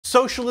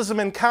socialism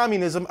and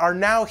communism are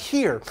now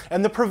here,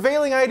 and the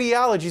prevailing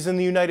ideologies in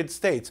the United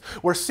States,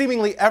 where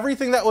seemingly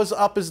everything that was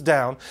up is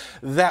down,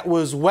 that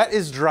was wet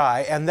is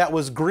dry, and that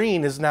was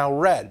green is now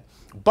red.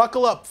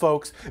 Buckle up,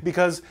 folks,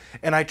 because,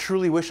 and I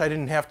truly wish I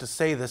didn't have to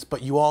say this,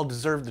 but you all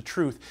deserve the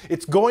truth,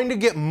 it's going to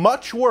get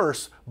much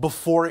worse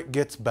before it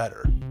gets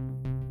better.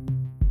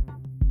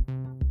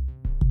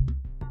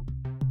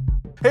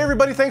 Hey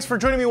everybody, thanks for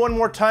joining me one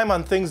more time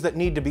on Things That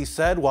Need to Be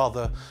Said while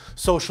the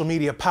social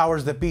media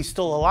powers that be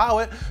still allow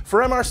it.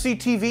 For MRC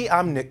TV,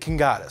 I'm Nick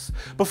Kangadis.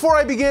 Before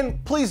I begin,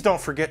 please don't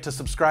forget to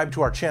subscribe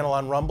to our channel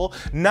on Rumble.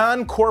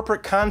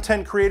 Non-corporate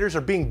content creators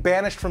are being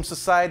banished from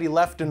society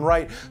left and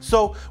right,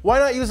 so why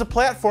not use a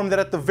platform that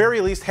at the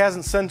very least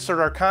hasn't censored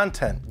our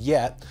content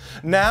yet?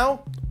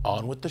 Now,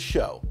 on with the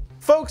show.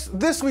 Folks,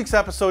 this week's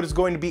episode is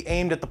going to be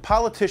aimed at the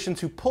politicians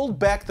who pulled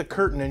back the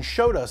curtain and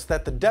showed us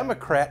that the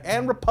Democrat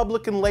and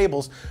Republican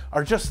labels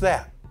are just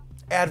that,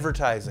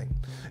 advertising.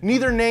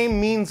 Neither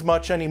name means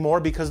much anymore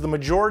because the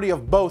majority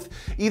of both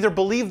either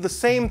believe the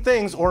same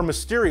things or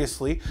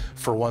mysteriously,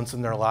 for once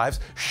in their lives,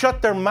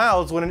 shut their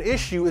mouths when an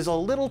issue is a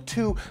little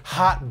too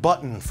hot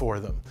button for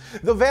them.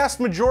 The vast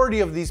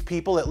majority of these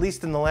people, at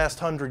least in the last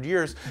 100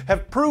 years,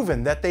 have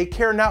proven that they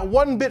care not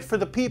one bit for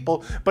the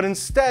people, but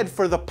instead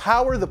for the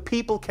power the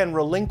people can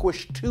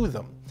relinquish to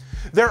them.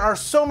 There are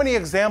so many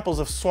examples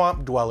of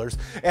swamp dwellers,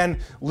 and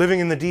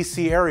living in the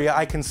DC area,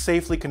 I can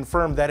safely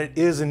confirm that it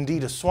is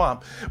indeed a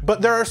swamp.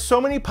 But there are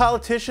so many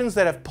politicians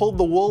that have pulled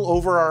the wool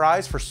over our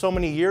eyes for so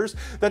many years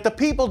that the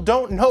people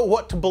don't know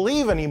what to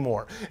believe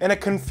anymore. And a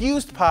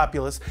confused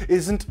populace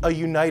isn't a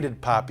united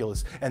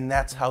populace, and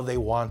that's how they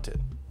want it.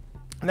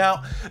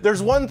 Now,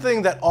 there's one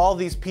thing that all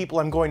these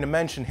people I'm going to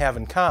mention have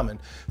in common.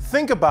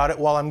 Think about it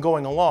while I'm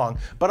going along,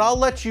 but I'll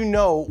let you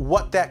know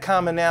what that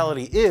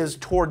commonality is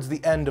towards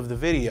the end of the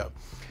video.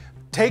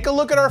 Take a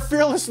look at our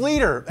fearless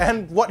leader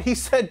and what he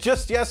said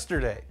just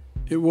yesterday.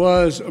 It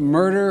was a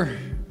murder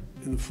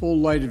in the full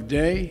light of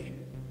day,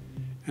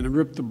 and it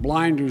ripped the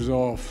blinders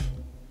off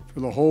for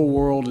the whole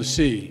world to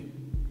see.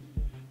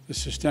 The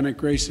systemic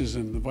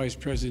racism the Vice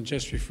President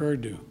just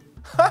referred to.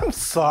 I'm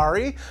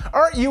sorry,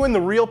 aren't you and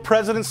the real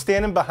president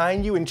standing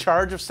behind you in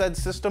charge of said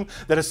system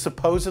that is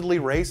supposedly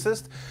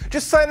racist?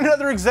 Just sign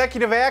another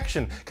executive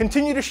action.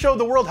 Continue to show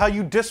the world how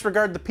you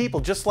disregard the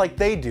people just like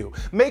they do.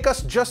 Make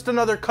us just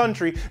another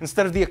country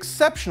instead of the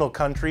exceptional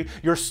country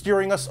you're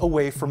steering us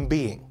away from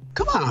being.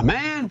 Come on,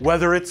 man.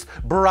 Whether it's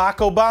Barack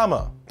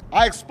Obama.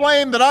 I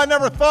explained that I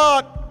never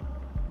thought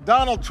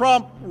Donald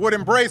Trump would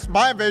embrace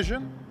my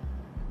vision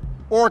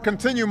or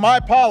continue my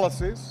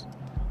policies,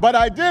 but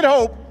I did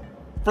hope,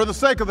 for the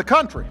sake of the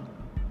country,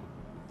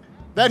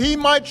 that he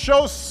might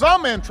show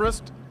some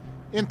interest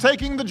in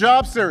taking the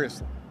job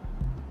seriously.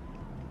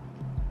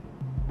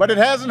 But it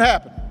hasn't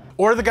happened.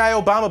 Or the guy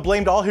Obama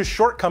blamed all his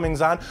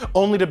shortcomings on,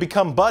 only to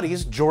become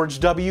buddies, George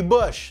W.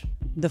 Bush.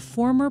 The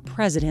former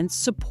president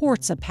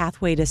supports a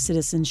pathway to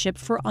citizenship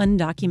for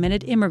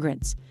undocumented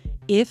immigrants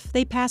if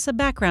they pass a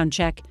background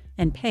check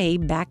and pay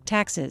back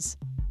taxes.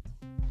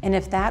 And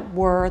if that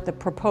were the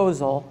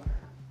proposal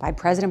by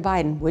President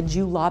Biden, would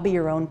you lobby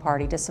your own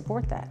party to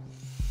support that?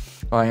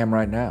 I am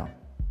right now.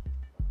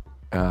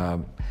 I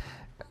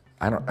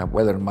don't know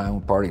whether my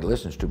own party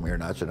listens to me or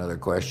not. It's another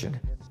question.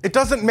 It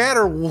doesn't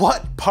matter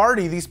what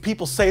party these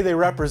people say they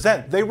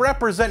represent. They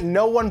represent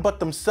no one but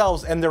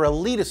themselves and their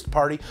elitist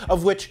party,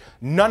 of which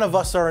none of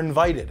us are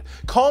invited.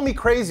 Call me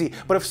crazy,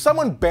 but if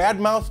someone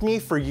badmouthed me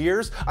for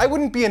years, I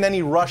wouldn't be in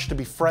any rush to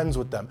be friends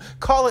with them.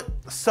 Call it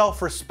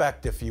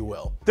self-respect, if you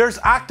will. There's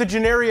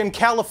octogenarian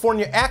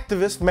California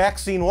activist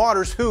Maxine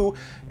Waters who,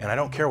 and I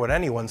don't care what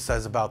anyone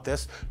says about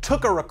this,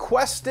 took a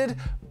requested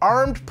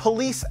armed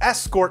police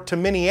escort to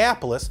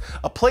Minneapolis,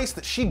 a place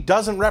that she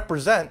doesn't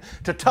represent,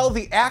 to tell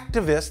the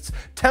activists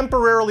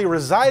temporarily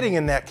residing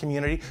in that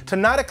community to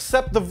not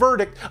accept the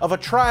verdict of a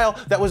trial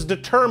that was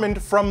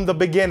determined from the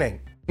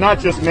beginning. Not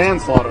just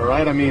manslaughter,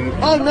 right? I mean...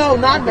 Oh, no,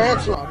 not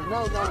manslaughter.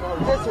 No.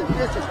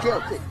 This is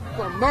guilty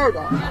for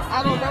murder.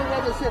 I don't know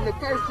whether it's in the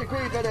first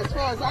degree, but as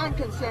far as I'm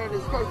concerned,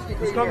 it's first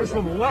degree murder.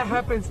 Congresswoman, what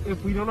happens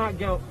if we do not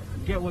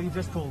get what you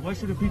just told? What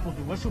should the people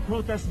do? What should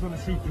protesters on the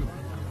street do?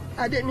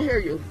 I didn't hear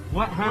you.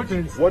 What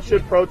happens? What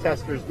should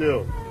protesters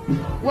do?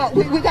 Well,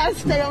 we got to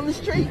stay on the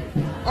street,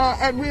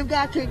 and we've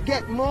got to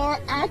get more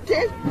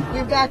active.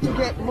 We've got to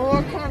get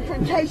more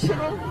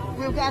confrontational.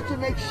 We've got to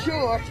make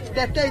sure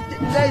that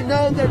they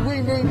know that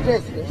we mean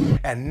business.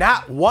 And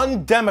not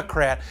one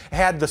Democrat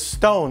had the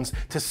stones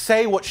to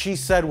say what she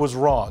said was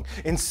wrong.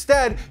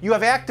 Instead, you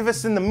have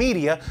activists in the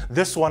media,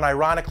 this one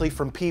ironically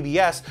from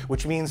PBS,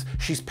 which means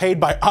she's paid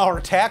by our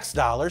tax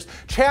dollars,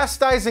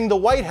 chastising the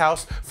White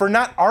House for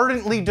not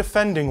ardently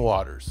defending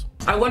Waters.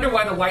 I wonder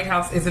why the White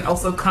House isn't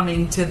also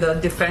coming to the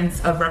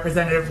defense of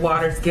Representative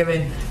Waters,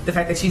 given the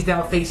fact that she's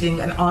now facing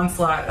an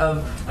onslaught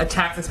of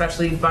attacks,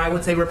 especially by, I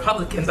would say,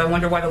 Republicans. I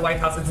wonder why the White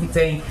House isn't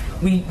saying,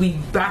 we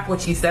back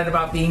what she said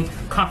about being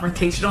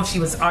confrontational. She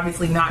was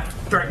obviously not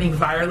threatening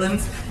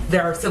violence.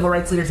 there are civil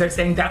rights leaders that are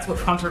saying that's what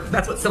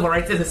civil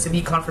rights is to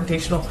be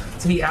confrontational,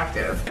 to be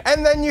active.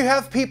 And then you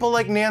have people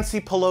like Nancy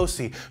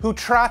Pelosi, who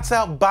trots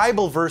out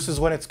Bible verses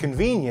when it's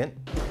convenient.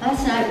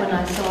 Last night when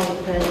I saw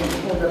the president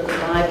hold up the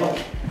Bible,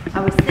 I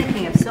was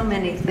thinking of so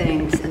many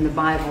things in the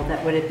Bible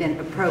that would have been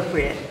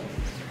appropriate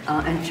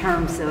in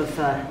terms of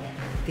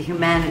the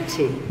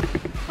humanity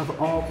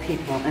of all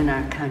people in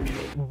our country.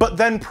 But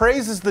then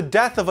praises the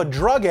death of a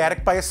drug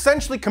addict by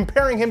essentially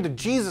comparing him to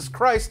Jesus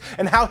Christ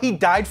and how he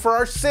died for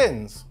our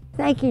sins.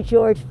 Thank you,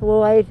 George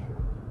Floyd,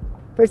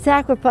 for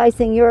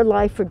sacrificing your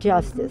life for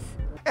justice.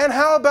 And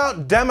how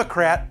about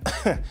Democrat,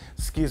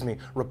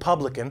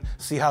 Republican,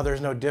 see how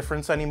there's no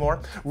difference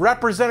anymore?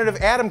 Representative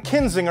Adam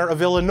Kinzinger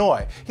of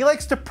Illinois. He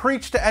likes to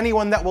preach to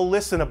anyone that will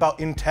listen about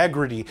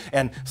integrity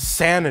and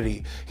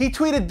sanity. He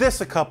tweeted this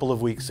a couple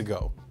of weeks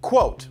ago,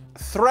 quote,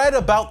 "Thread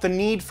about the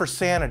need for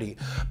sanity.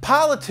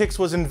 Politics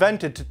was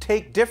invented to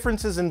take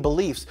differences in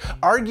beliefs,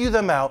 argue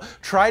them out,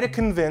 try to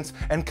convince,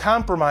 and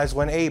compromise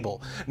when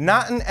able.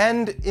 Not an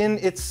end in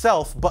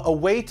itself, but a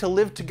way to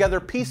live together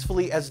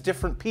peacefully as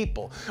different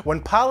people. When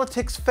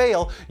politics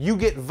fail, you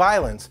get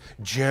violence.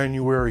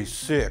 January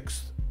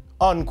 6th.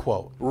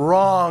 Unquote.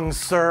 Wrong,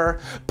 sir.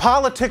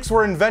 Politics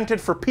were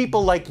invented for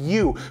people like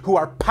you who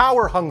are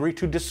power hungry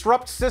to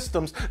disrupt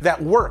systems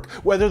that work.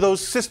 Whether those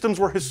systems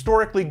were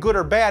historically good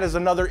or bad is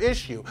another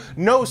issue.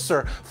 No,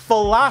 sir.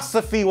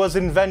 Philosophy was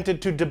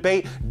invented to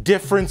debate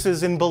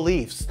differences in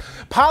beliefs.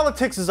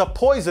 Politics is a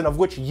poison of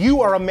which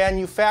you are a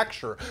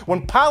manufacturer.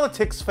 When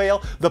politics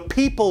fail, the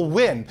people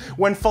win.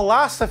 When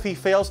philosophy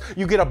fails,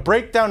 you get a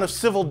breakdown of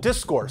civil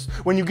discourse.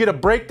 When you get a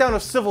breakdown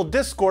of civil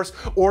discourse,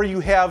 or you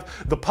have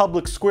the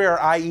public square,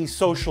 i.e.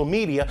 social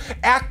media,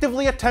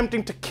 actively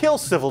attempting to kill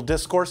civil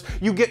discourse,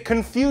 you get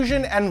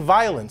confusion and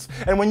violence.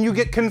 And when you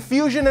get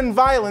confusion and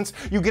violence,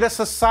 you get a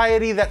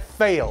society that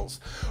fails.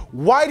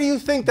 Why do you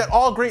think that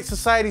all great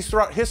societies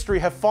throughout history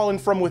have fallen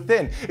from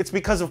within? It's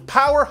because of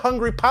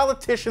power-hungry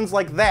politicians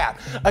like that.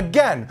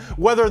 Again,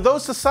 whether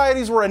those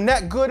societies were a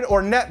net good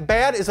or net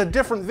bad is a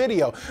different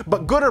video,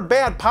 but good or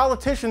bad,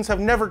 politicians have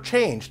never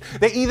changed.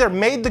 They either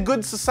made the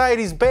good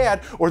societies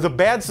bad or the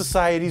bad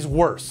societies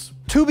worse.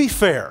 To be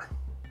fair,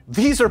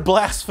 these are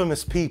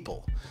blasphemous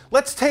people.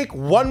 Let's take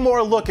one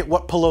more look at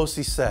what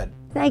Pelosi said.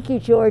 Thank you,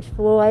 George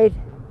Floyd,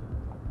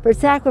 for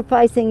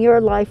sacrificing your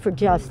life for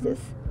justice.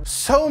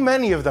 So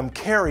many of them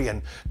carry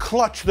and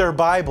clutch their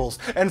Bibles,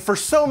 and for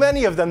so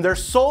many of them, their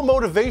sole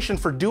motivation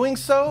for doing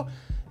so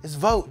is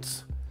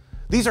votes.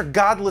 These are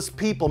godless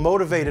people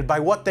motivated by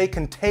what they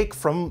can take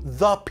from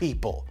the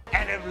people.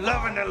 And if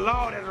loving the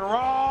Lord is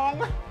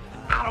wrong,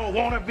 I don't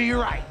want to be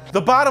right.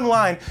 The bottom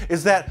line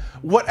is that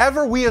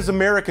whatever we as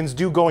Americans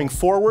do going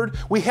forward,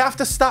 we have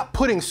to stop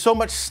putting so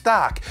much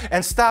stock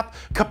and stop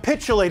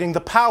capitulating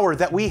the power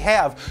that we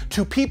have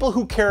to people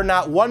who care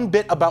not one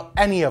bit about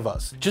any of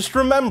us. Just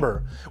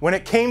remember, when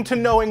it came to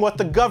knowing what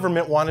the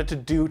government wanted to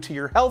do to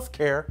your health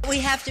care, We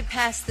have to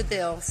pass the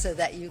bill so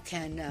that you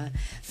can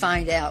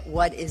find out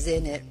what is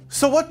in it.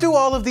 So what do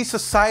all of these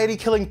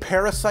society-killing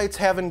parasites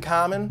have in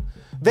common?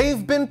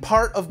 They've been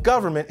part of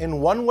government in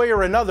one way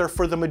or another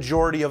for the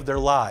majority of their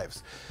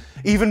lives.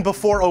 Even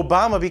before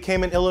Obama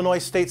became an Illinois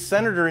state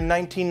senator in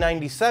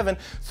 1997,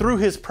 through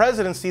his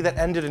presidency that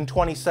ended in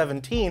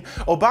 2017,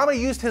 Obama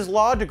used his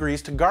law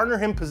degrees to garner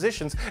him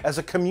positions as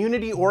a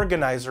community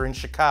organizer in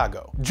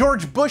Chicago.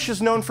 George Bush is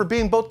known for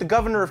being both the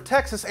governor of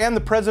Texas and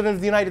the president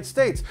of the United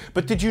States.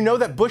 But did you know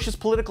that Bush's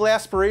political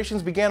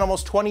aspirations began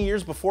almost 20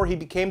 years before he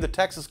became the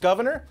Texas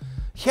governor?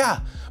 Yeah,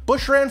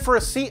 Bush ran for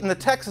a seat in the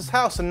Texas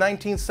House in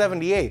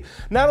 1978.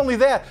 Not only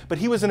that, but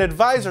he was an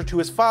advisor to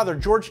his father,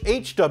 George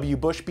H.W.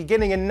 Bush,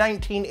 beginning in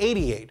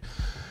 1988.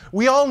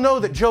 We all know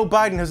that Joe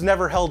Biden has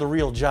never held a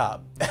real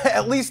job,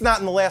 at least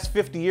not in the last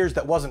 50 years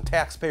that wasn't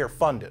taxpayer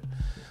funded.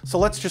 So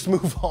let's just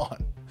move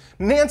on.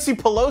 Nancy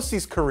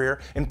Pelosi's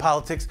career in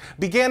politics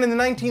began in the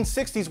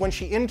 1960s when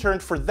she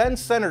interned for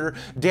then-Senator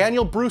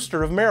Daniel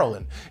Brewster of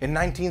Maryland. In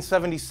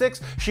 1976,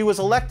 she was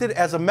elected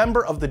as a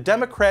member of the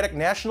Democratic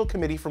National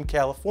Committee from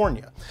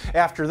California.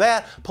 After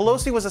that,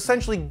 Pelosi was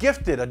essentially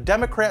gifted a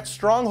Democrat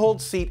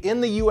stronghold seat in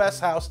the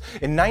U.S. House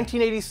in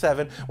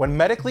 1987 when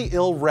medically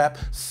ill Rep.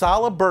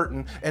 Sala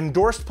Burton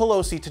endorsed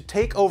Pelosi to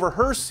take over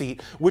her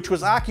seat, which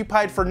was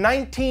occupied for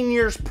 19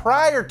 years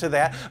prior to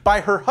that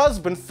by her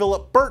husband,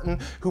 Philip Burton,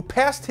 who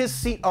passed his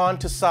seat on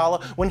to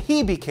Sala when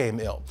he became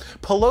ill.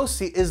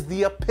 Pelosi is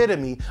the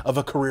epitome of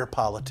a career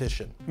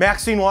politician.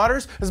 Maxine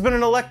Waters has been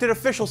an elected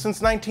official since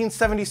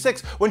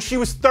 1976 when she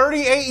was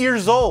 38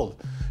 years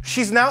old.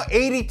 She's now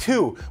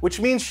 82,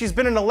 which means she's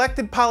been an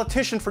elected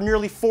politician for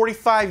nearly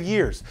 45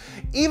 years.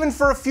 Even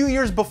for a few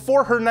years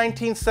before her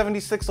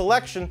 1976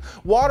 election,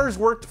 Waters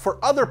worked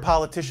for other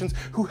politicians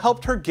who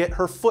helped her get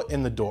her foot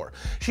in the door.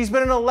 She's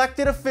been an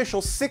elected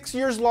official 6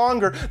 years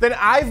longer than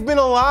I've been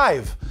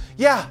alive.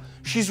 Yeah,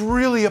 she's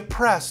really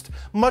oppressed,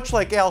 much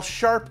like Al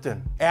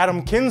Sharpton.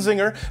 Adam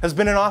Kinzinger has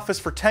been in office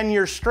for 10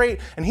 years straight,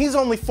 and he's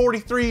only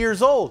 43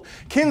 years old.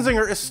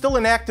 Kinzinger is still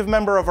an active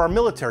member of our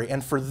military,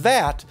 and for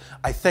that,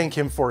 I thank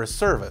him for his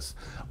service.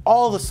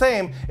 All the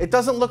same, it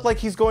doesn't look like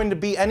he's going to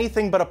be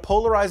anything but a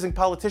polarizing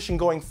politician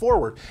going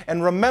forward.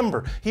 And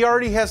remember, he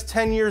already has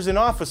 10 years in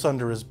office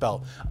under his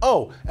belt.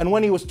 Oh, and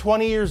when he was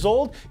 20 years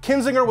old,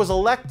 Kinzinger was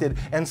elected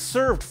and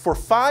served for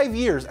 5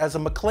 years as a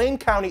McLean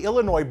County,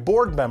 Illinois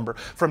board member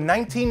from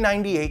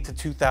 1998 to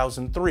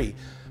 2003.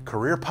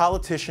 Career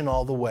politician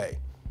all the way.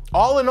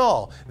 All in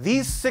all,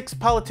 these 6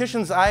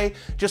 politicians I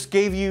just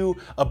gave you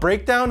a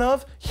breakdown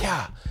of,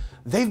 yeah,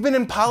 they've been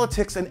in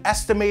politics an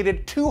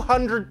estimated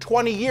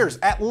 220 years,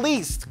 at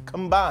least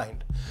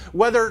combined.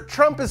 Whether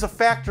Trump is a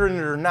factor in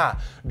it or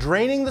not,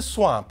 draining the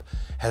swamp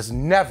has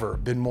never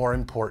been more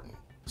important.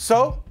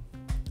 So,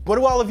 what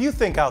do all of you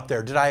think out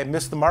there? Did I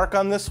miss the mark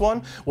on this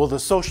one? Will the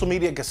social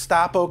media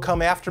Gestapo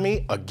come after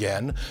me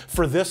again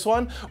for this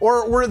one?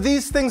 Or were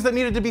these things that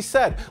needed to be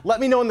said? Let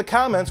me know in the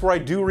comments, where I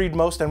do read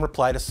most and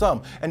reply to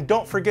some. And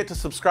don't forget to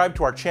subscribe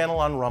to our channel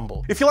on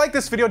Rumble. If you like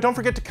this video, don't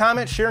forget to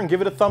comment, share, and give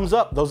it a thumbs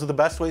up. Those are the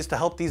best ways to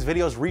help these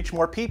videos reach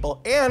more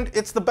people, and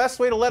it's the best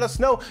way to let us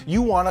know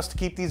you want us to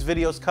keep these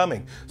videos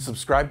coming.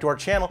 Subscribe to our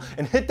channel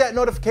and hit that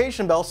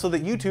notification bell so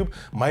that YouTube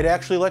might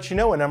actually let you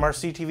know when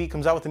MRC TV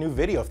comes out with a new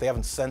video if they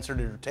haven't censored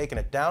it or taken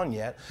it down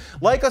yet.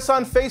 Like us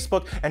on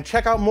Facebook and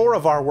check out more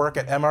of our work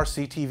at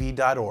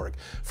mrctv.org.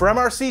 For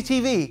MRC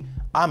TV,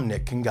 I'm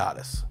Nick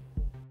Kangadis.